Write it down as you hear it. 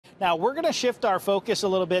Now, we're going to shift our focus a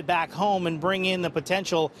little bit back home and bring in the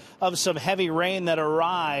potential of some heavy rain that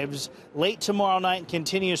arrives late tomorrow night and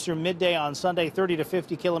continues through midday on Sunday. 30 to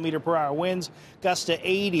 50 kilometer per hour winds, gusts to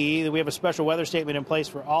 80. We have a special weather statement in place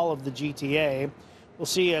for all of the GTA. We'll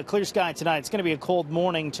see a clear sky tonight. It's going to be a cold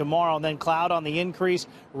morning tomorrow, and then cloud on the increase.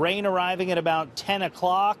 Rain arriving at about 10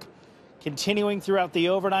 o'clock. Continuing throughout the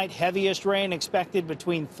overnight. Heaviest rain expected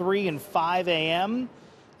between 3 and 5 a.m.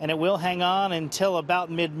 And it will hang on until about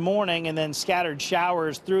mid-morning, and then scattered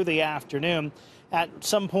showers through the afternoon. At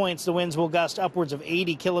some points, the winds will gust upwards of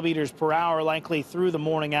 80 kilometers per hour, likely through the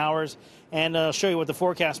morning hours. And I'll show you what the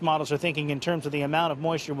forecast models are thinking in terms of the amount of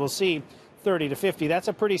moisture we'll see. 30 to 50. That's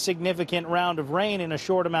a pretty significant round of rain in a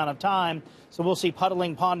short amount of time. So we'll see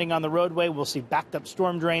puddling, ponding on the roadway. We'll see backed up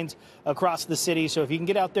storm drains across the city. So if you can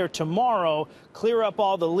get out there tomorrow, clear up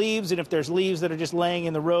all the leaves. And if there's leaves that are just laying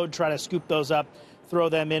in the road, try to scoop those up, throw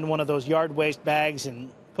them in one of those yard waste bags and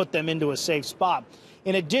put them into a safe spot.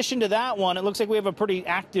 In addition to that one, it looks like we have a pretty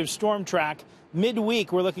active storm track.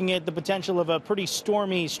 Midweek, we're looking at the potential of a pretty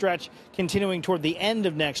stormy stretch continuing toward the end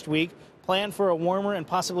of next week. Plan for a warmer and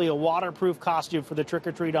possibly a waterproof costume for the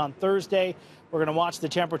trick-or-treat on Thursday. We're going to watch the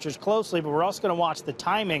temperatures closely, but we're also going to watch the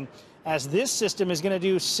timing, as this system is going to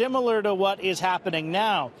do similar to what is happening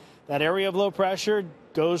now. That area of low pressure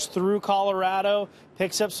goes through Colorado,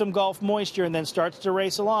 picks up some Gulf moisture, and then starts to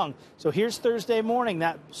race along. So here's Thursday morning,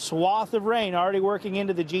 that swath of rain already working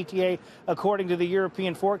into the GTA, according to the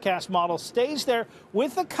European forecast model, stays there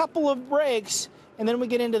with a couple of breaks. And then we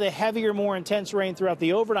get into the heavier, more intense rain throughout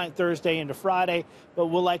the overnight Thursday into Friday. But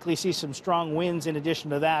we'll likely see some strong winds in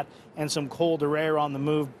addition to that and some colder air on the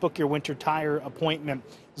move. Book your winter tire appointment.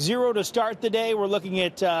 0 to start the day. We're looking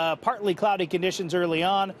at partly cloudy conditions early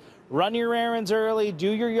on. Run your errands early.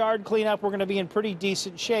 Do your yard cleanup. We're going to be in pretty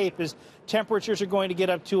decent shape as temperatures are going to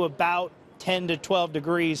get up to about 10 to 12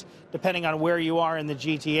 degrees, depending on where you are in the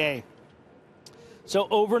GTA. So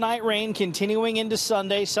overnight rain continuing into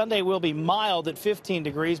Sunday. Sunday will be mild at 15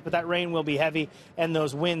 degrees, but that rain will be heavy and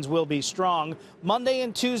those winds will be strong. Monday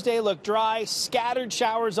and Tuesday look dry. Scattered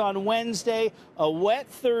showers on Wednesday. A wet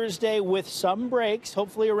Thursday with some breaks,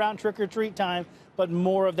 hopefully around trick-or-treat time, but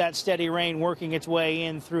more of that steady rain working its way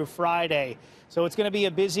in through Friday. So it's going to be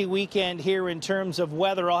a busy weekend here in terms of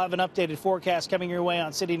weather. I'll have an updated forecast coming your way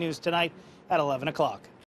on City News tonight at 11 o'clock.